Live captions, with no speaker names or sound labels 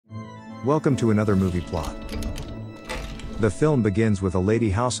Welcome to another movie plot. The film begins with a lady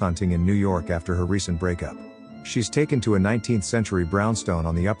house hunting in New York after her recent breakup. She's taken to a 19th century brownstone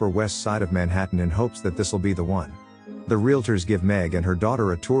on the Upper West Side of Manhattan in hopes that this'll be the one. The realtors give Meg and her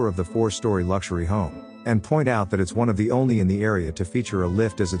daughter a tour of the 4-story luxury home, and point out that it's one of the only in the area to feature a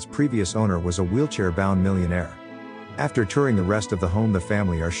lift, as its previous owner was a wheelchair-bound millionaire. After touring the rest of the home, the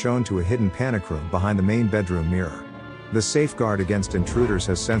family are shown to a hidden panic room behind the main bedroom mirror. The safeguard against intruders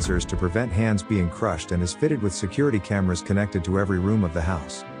has sensors to prevent hands being crushed and is fitted with security cameras connected to every room of the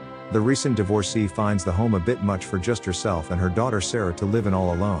house. The recent divorcee finds the home a bit much for just herself and her daughter Sarah to live in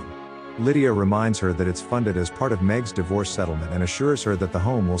all alone. Lydia reminds her that it's funded as part of Meg's divorce settlement and assures her that the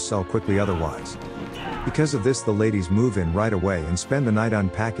home will sell quickly otherwise. Because of this, the ladies move in right away and spend the night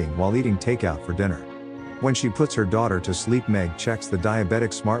unpacking while eating takeout for dinner. When she puts her daughter to sleep, Meg checks the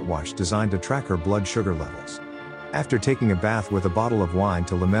diabetic smartwatch designed to track her blood sugar levels. After taking a bath with a bottle of wine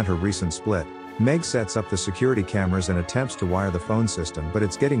to lament her recent split, Meg sets up the security cameras and attempts to wire the phone system, but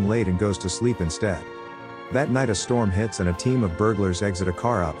it's getting late and goes to sleep instead. That night a storm hits and a team of burglars exit a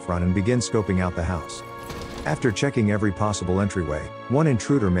car out front and begin scoping out the house. After checking every possible entryway, one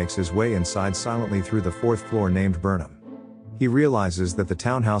intruder makes his way inside silently through the 4th floor, named Burnham. He realizes that the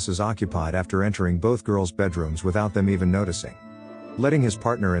townhouse is occupied after entering both girls' bedrooms without them even noticing. Letting his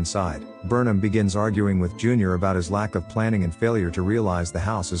partner inside, Burnham begins arguing with Junior about his lack of planning and failure to realize the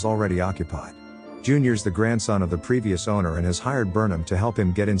house is already occupied. Junior's the grandson of the previous owner and has hired Burnham to help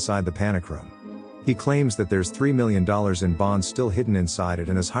him get inside the panic room. He claims that there's $3 million in bonds still hidden inside it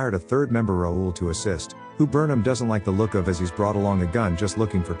and has hired a third member, Raoul, to assist, who Burnham doesn't like the look of, as he's brought along a gun just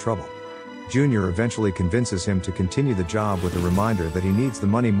looking for trouble. Junior eventually convinces him to continue the job with a reminder that he needs the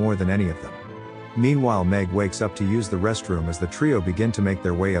money more than any of them. Meanwhile, Meg wakes up to use the restroom as the trio begin to make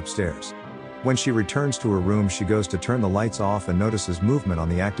their way upstairs. When she returns to her room, she goes to turn the lights off and notices movement on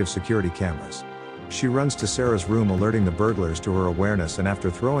the active security cameras. She runs to Sarah's room, alerting the burglars to her awareness, and after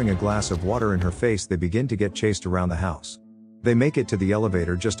throwing a glass of water in her face, they begin to get chased around the house. They make it to the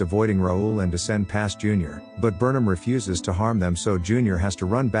elevator, just avoiding Raoul, and descend past Junior, but Burnham refuses to harm them, so Junior has to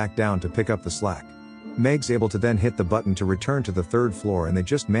run back down to pick up the slack. Meg's able to then hit the button to return to the 3rd floor, and they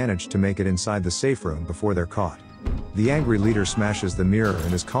just manage to make it inside the safe room before they're caught. The angry leader smashes the mirror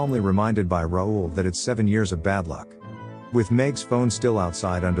and is calmly reminded by Raoul that it's 7 years of bad luck. With Meg's phone still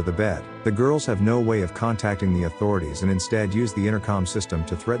outside under the bed, the girls have no way of contacting the authorities and instead use the intercom system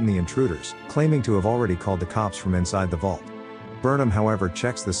to threaten the intruders, claiming to have already called the cops from inside the vault. Burnham, however,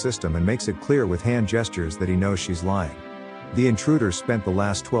 checks the system and makes it clear with hand gestures that he knows she's lying. The intruder spent the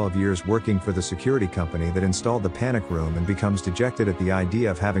last 12 years working for the security company that installed the panic room and becomes dejected at the idea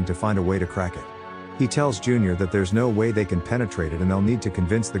of having to find a way to crack it. He tells Junior that there's no way they can penetrate it and they'll need to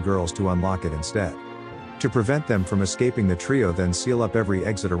convince the girls to unlock it instead. To prevent them from escaping, the trio then seal up every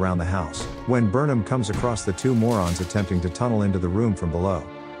exit around the house, when Burnham comes across the 2 morons attempting to tunnel into the room from below.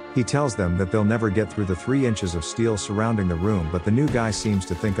 He tells them that they'll never get through the 3 inches of steel surrounding the room, but the new guy seems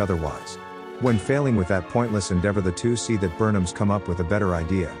to think otherwise. When failing with that pointless endeavor, the two see that Burnham's come up with a better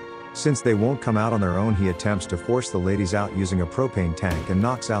idea. Since they won't come out on their own, he attempts to force the ladies out using a propane tank and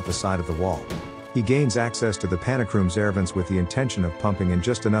knocks out the side of the wall. He gains access to the panic room's air vents with the intention of pumping in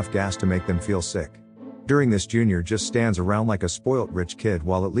just enough gas to make them feel sick. During this, Junior just stands around like a spoilt rich kid,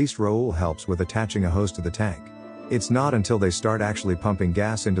 while at least Raoul helps with attaching a hose to the tank. It's not until they start actually pumping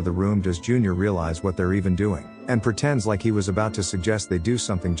gas into the room does Junior realize what they're even doing, and pretends like he was about to suggest they do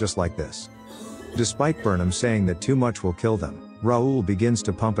something just like this. Despite Burnham saying that too much will kill them, Raoul begins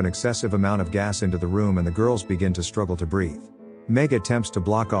to pump an excessive amount of gas into the room and the girls begin to struggle to breathe. Meg attempts to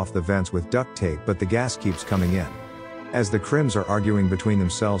block off the vents with duct tape, but the gas keeps coming in. As the crims are arguing between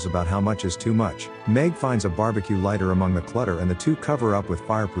themselves about how much is too much, Meg finds a barbecue lighter among the clutter and the two cover up with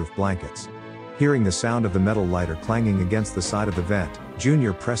fireproof blankets. Hearing the sound of the metal lighter clanging against the side of the vent,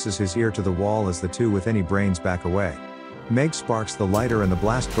 Junior presses his ear to the wall as the two with any brains back away. Meg sparks the lighter and the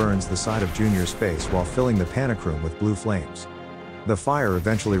blast burns the side of Junior's face while filling the panic room with blue flames. The fire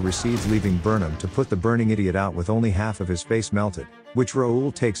eventually recedes, leaving Burnham to put the burning idiot out with only half of his face melted, which Raoul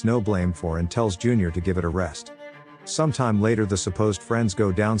takes no blame for and tells Junior to give it a rest. Sometime later, the supposed friends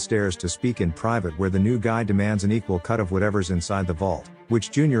go downstairs to speak in private, where the new guy demands an equal cut of whatever's inside the vault,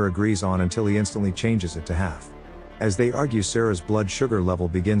 which Junior agrees on until he instantly changes it to half. As they argue, Sarah's blood sugar level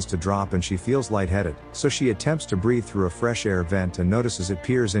begins to drop and she feels lightheaded, so she attempts to breathe through a fresh air vent and notices it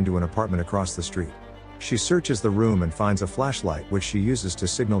peers into an apartment across the street. She searches the room and finds a flashlight, which she uses to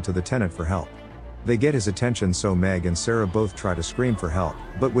signal to the tenant for help. They get his attention, so Meg and Sarah both try to scream for help,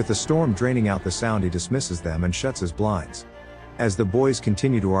 but with the storm draining out the sound, he dismisses them and shuts his blinds. As the boys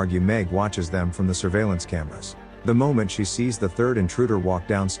continue to argue, Meg watches them from the surveillance cameras. The moment she sees the third intruder walk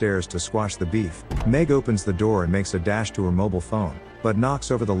downstairs to squash the beef, Meg opens the door and makes a dash to her mobile phone, but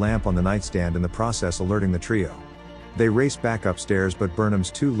knocks over the lamp on the nightstand in the process, alerting the trio. They race back upstairs, but Burnham's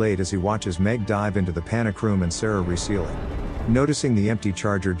too late as he watches Meg dive into the panic room and Sarah reseal it. Noticing the empty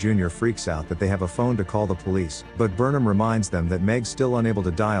charger, Junior freaks out that they have a phone to call the police, but Burnham reminds them that Meg's still unable to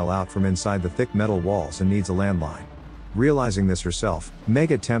dial out from inside the thick metal walls and needs a landline. Realizing this herself,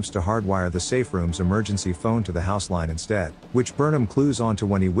 Meg attempts to hardwire the safe room's emergency phone to the house line instead, which Burnham clues onto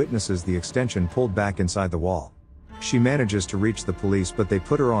when he witnesses the extension pulled back inside the wall. She manages to reach the police, but they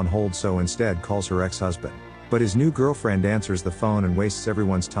put her on hold, so instead calls her ex-husband. But his new girlfriend answers the phone and wastes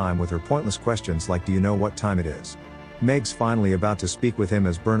everyone's time with her pointless questions like, "Do you know what time it is?" Meg's finally about to speak with him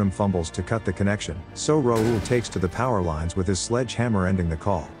as Burnham fumbles to cut the connection, so Raoul takes to the power lines with his sledgehammer, ending the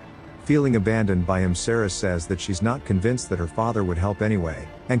call. Feeling abandoned by him, Sarah says that she's not convinced that her father would help anyway,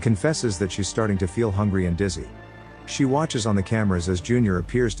 and confesses that she's starting to feel hungry and dizzy. She watches on the cameras as Junior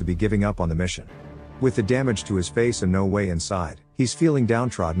appears to be giving up on the mission. With the damage to his face and no way inside, he's feeling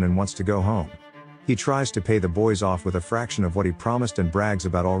downtrodden and wants to go home. He tries to pay the boys off with a fraction of what he promised and brags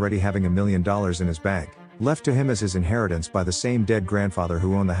about already having $1 million in his bank, left to him as his inheritance by the same dead grandfather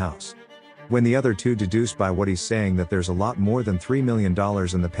who owned the house. When the other two deduce by what he's saying that there's a lot more than $3 million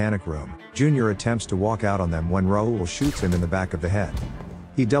in the panic room, Junior attempts to walk out on them when Raoul shoots him in the back of the head.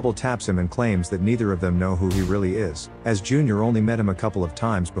 He double taps him and claims that neither of them know who he really is, as Junior only met him a couple of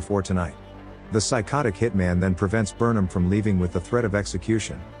times before tonight. The psychotic hitman then prevents Burnham from leaving with the threat of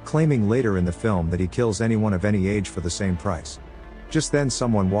execution, claiming later in the film that he kills anyone of any age for the same price. Just then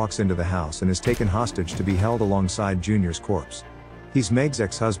someone walks into the house and is taken hostage to be held alongside Junior's corpse. He's Meg's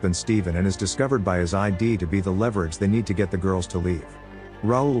ex-husband Stephen and is discovered by his ID to be the leverage they need to get the girls to leave.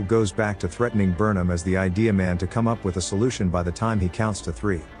 Raoul goes back to threatening Burnham as the idea man to come up with a solution by the time he counts to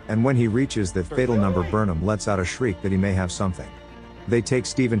 3, and when he reaches that fatal number, Burnham lets out a shriek that he may have something. They take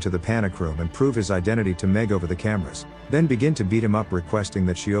Stephen to the panic room and prove his identity to Meg over the cameras, then begin to beat him up, requesting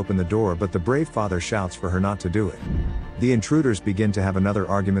that she open the door, but the brave father shouts for her not to do it. The intruders begin to have another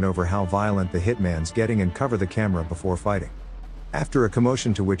argument over how violent the hitman's getting and cover the camera before fighting. After a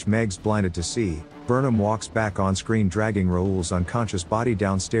commotion to which Meg's blinded to see, Burnham walks back on screen dragging Raoul's unconscious body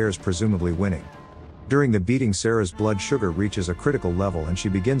downstairs, presumably winning. During the beating, Sarah's blood sugar reaches a critical level and she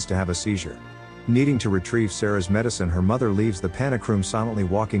begins to have a seizure. Needing to retrieve Sarah's medicine, her mother leaves the panic room, silently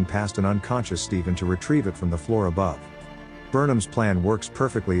walking past an unconscious Stephen to retrieve it from the floor above. Burnham's plan works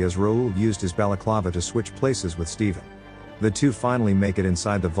perfectly as Raoul used his balaclava to switch places with Stephen. The two finally make it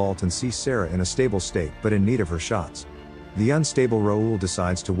inside the vault and see Sarah in a stable state but in need of her shots. The unstable Raoul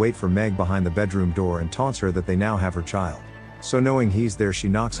decides to wait for Meg behind the bedroom door and taunts her that they now have her child. So knowing he's there, she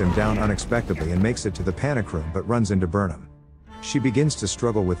knocks him down unexpectedly and makes it to the panic room but runs into Burnham. She begins to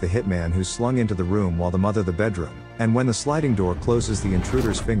struggle with the hitman who's slung into the room while the mother the bedroom, and when the sliding door closes, the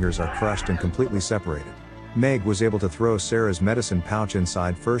intruder's fingers are crushed and completely separated. Meg was able to throw Sarah's medicine pouch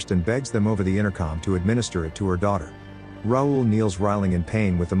inside first and begs them over the intercom to administer it to her daughter. Raoul kneels writhing in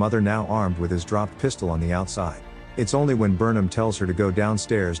pain with the mother now armed with his dropped pistol on the outside. It's only when Burnham tells her to go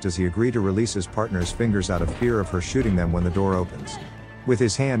downstairs does he agree to release his partner's fingers out of fear of her shooting them when the door opens. With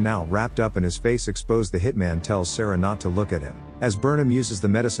his hand now wrapped up and his face exposed, the hitman tells Sarah not to look at him, as Burnham uses the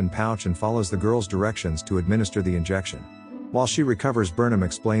medicine pouch and follows the girl's directions to administer the injection. While she recovers, Burnham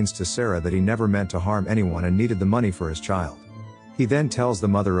explains to Sarah that he never meant to harm anyone and needed the money for his child. He then tells the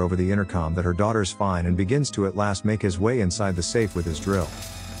mother over the intercom that her daughter's fine and begins to at last make his way inside the safe with his drill.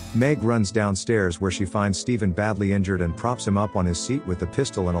 Meg runs downstairs where she finds Stephen badly injured and props him up on his seat with a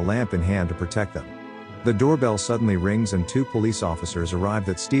pistol and a lamp in hand to protect them. The doorbell suddenly rings and 2 police officers arrive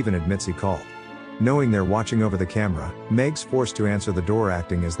that Stephen admits he called. Knowing they're watching over the camera, Meg's forced to answer the door,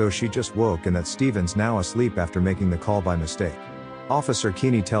 acting as though she just woke and that Stephen's now asleep after making the call by mistake. Officer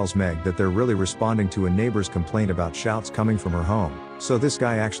Keeney tells Meg that they're really responding to a neighbor's complaint about shouts coming from her home, so this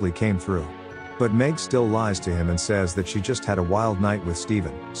guy actually came through. But Meg still lies to him and says that she just had a wild night with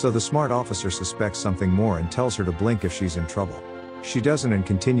Stephen, so the smart officer suspects something more and tells her to blink if she's in trouble. She doesn't and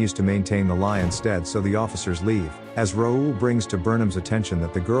continues to maintain the lie instead, so the officers leave, as Raoul brings to Burnham's attention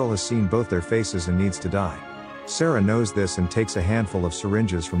that the girl has seen both their faces and needs to die. Sarah knows this and takes a handful of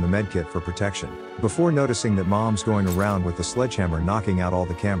syringes from the medkit for protection, before noticing that Mom's going around with the sledgehammer knocking out all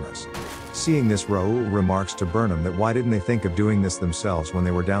the cameras. Seeing this, Raoul remarks to Burnham that why didn't they think of doing this themselves when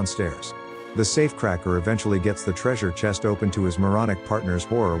they were downstairs. The safecracker eventually gets the treasure chest open to his moronic partner's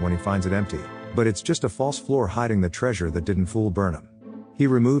horror when he finds it empty, but it's just a false floor hiding the treasure that didn't fool Burnham. He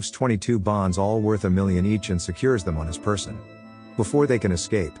removes 22 bonds, all worth $1 million each, and secures them on his person. Before they can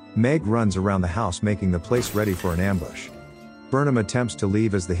escape, Meg runs around the house making the place ready for an ambush. Burnham attempts to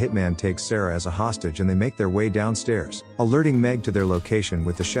leave as the hitman takes Sarah as a hostage, and they make their way downstairs, alerting Meg to their location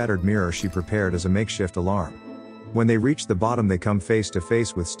with the shattered mirror she prepared as a makeshift alarm. When they reach the bottom, they come face to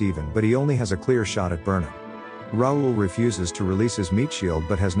face with Steven, but he only has a clear shot at Burnham. Raoul refuses to release his meat shield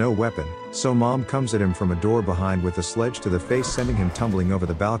but has no weapon, so Mom comes at him from a door behind with a sledge to the face, sending him tumbling over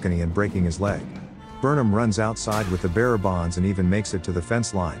the balcony and breaking his leg. Burnham runs outside with the bearer bonds and even makes it to the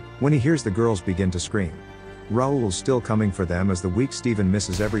fence line, when he hears the girls begin to scream. Raoul's still coming for them as the weak Steven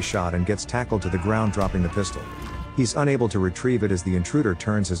misses every shot and gets tackled to the ground, dropping the pistol. He's unable to retrieve it as the intruder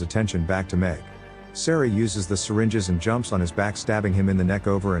turns his attention back to Meg. Sarah uses the syringes and jumps on his back, stabbing him in the neck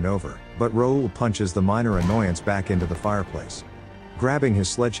over and over, but Raoul punches the minor annoyance back into the fireplace. Grabbing his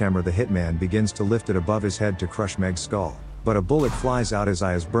sledgehammer, the hitman begins to lift it above his head to crush Meg's skull, but a bullet flies out his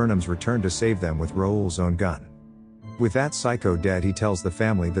eye as Burnham's returned to save them with Raoul's own gun. With that psycho dead, he tells the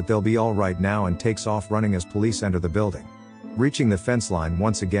family that they'll be all right now and takes off running as police enter the building. Reaching the fence line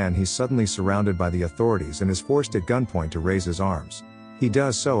once again, he's suddenly surrounded by the authorities and is forced at gunpoint to raise his arms. He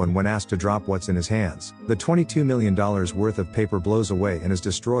does so, and when asked to drop what's in his hands, the $22 million worth of paper blows away and is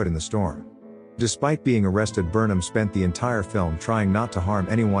destroyed in the storm. Despite being arrested, Burnham spent the entire film trying not to harm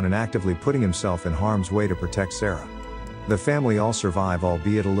anyone and actively putting himself in harm's way to protect Sarah. The family all survive,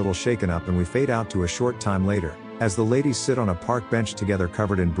 albeit a little shaken up, and we fade out to a short time later, as the ladies sit on a park bench together,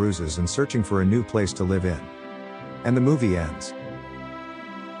 covered in bruises and searching for a new place to live in. And the movie ends.